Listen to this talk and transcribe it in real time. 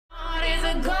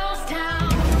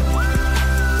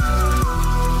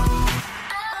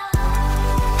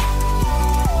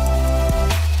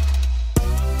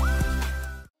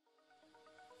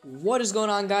What is going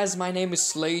on, guys? My name is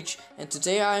Slage, and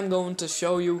today I am going to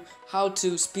show you how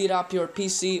to speed up your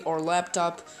PC or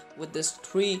laptop with these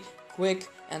 3 quick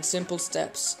and simple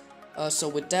steps. So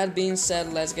with that being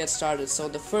said, let's get started. So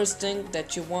the first thing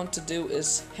that you want to do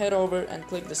is head over and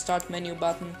click the start menu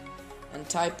button and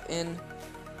type in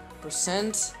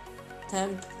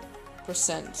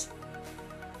 %temp%.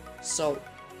 So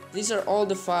these are all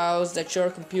the files that your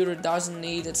computer doesn't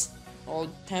need. It's all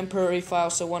temporary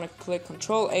files, so want to click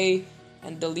Ctrl A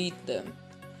and delete them.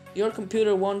 Your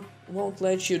computer won't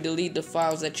let you delete the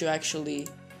files that your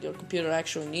computer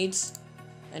actually needs,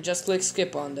 and just click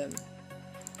skip on them.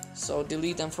 So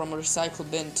delete them from a recycle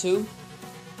bin too.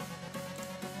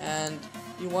 And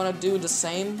you want to do the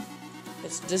same.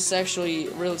 This is actually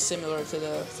really similar to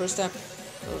the first step.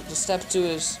 The step 2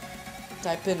 is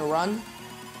type in run,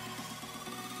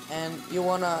 and you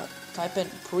want to type in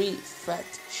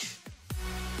prefetch.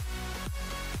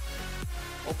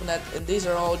 Open that, and these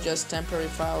are all just temporary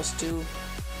files too.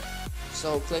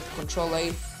 So click Ctrl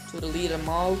A to delete them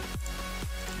all.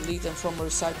 Delete them from a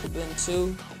recycle bin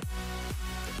too.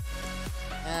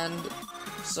 And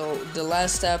so the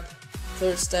last step,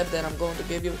 third step that I'm going to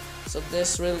give you, so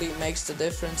this really makes the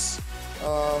difference.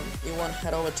 You want to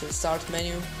head over to the start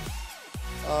menu,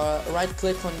 right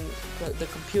click on the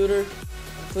computer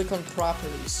and click on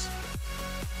properties.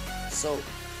 So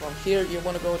from here you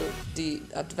want to go to the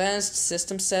advanced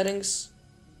system settings,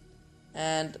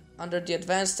 and under the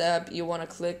advanced tab you want to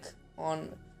click on,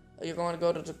 you're going to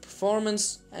go to the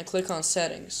performance and click on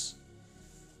settings.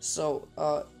 So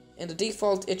in the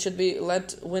default it should be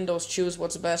let Windows choose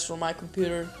what's best for my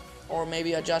computer, or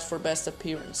maybe adjust for best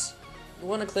appearance. You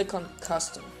want to click on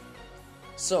custom.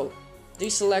 So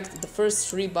deselect the first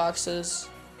 3 boxes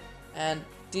and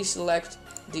deselect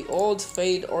the old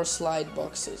fade or slide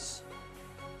boxes.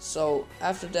 So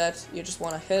after that you just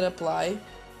want to hit apply,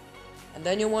 and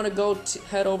then you want to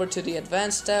head over to the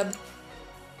advanced tab,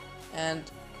 and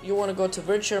you want to go to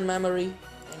virtual memory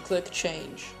and click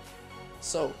change.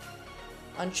 So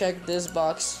uncheck this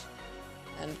box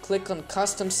and click on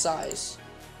custom size.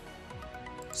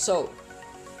 So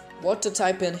what to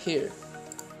type in here?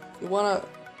 You want to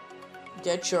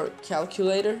get your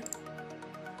calculator,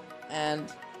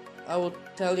 and I will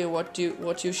tell you what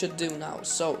you should do now.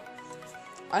 So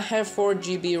I have 4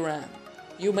 GB RAM.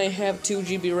 You may have 2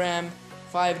 GB RAM,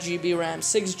 5 GB RAM,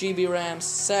 6 GB RAM,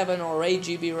 7 or 8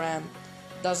 GB RAM,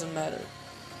 doesn't matter.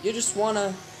 You just want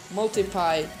to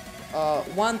multiply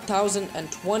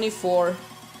 1024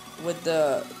 with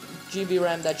the GB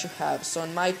RAM that you have. So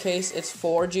in my case it's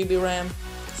 4 GB RAM,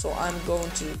 so I'm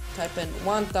going to type in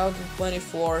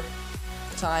 1024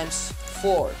 times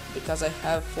 4 because I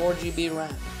have 4 GB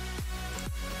RAM.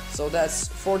 So that's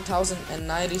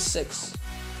 4096.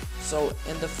 So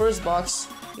in the first box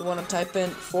you want to type in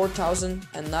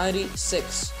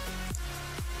 4096.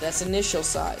 That's initial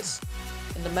size.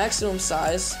 In the maximum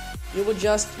size you would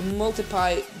just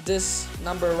multiply this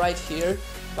number right here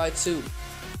by 2.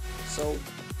 So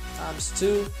times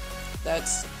 2,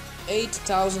 that's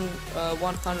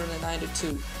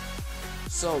 8192.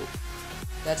 So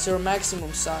that's your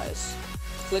maximum size.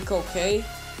 Click OK.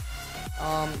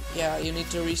 Yeah, you need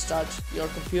to restart your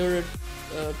computer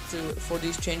for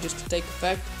these changes to take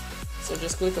effect. So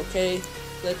just click OK,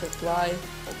 click apply,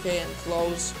 OK, and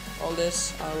close all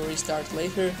this. I'll restart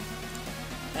later,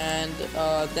 and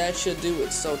that should do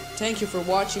it. So thank you for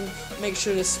watching. Make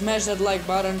sure to smash that like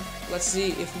button. Let's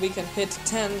see if we can hit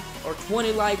 10 or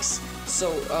 20 likes.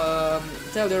 So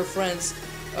tell your friends,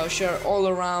 share all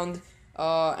around,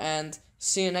 and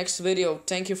see you next video.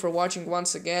 Thank you for watching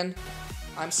once again.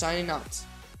 I'm signing out.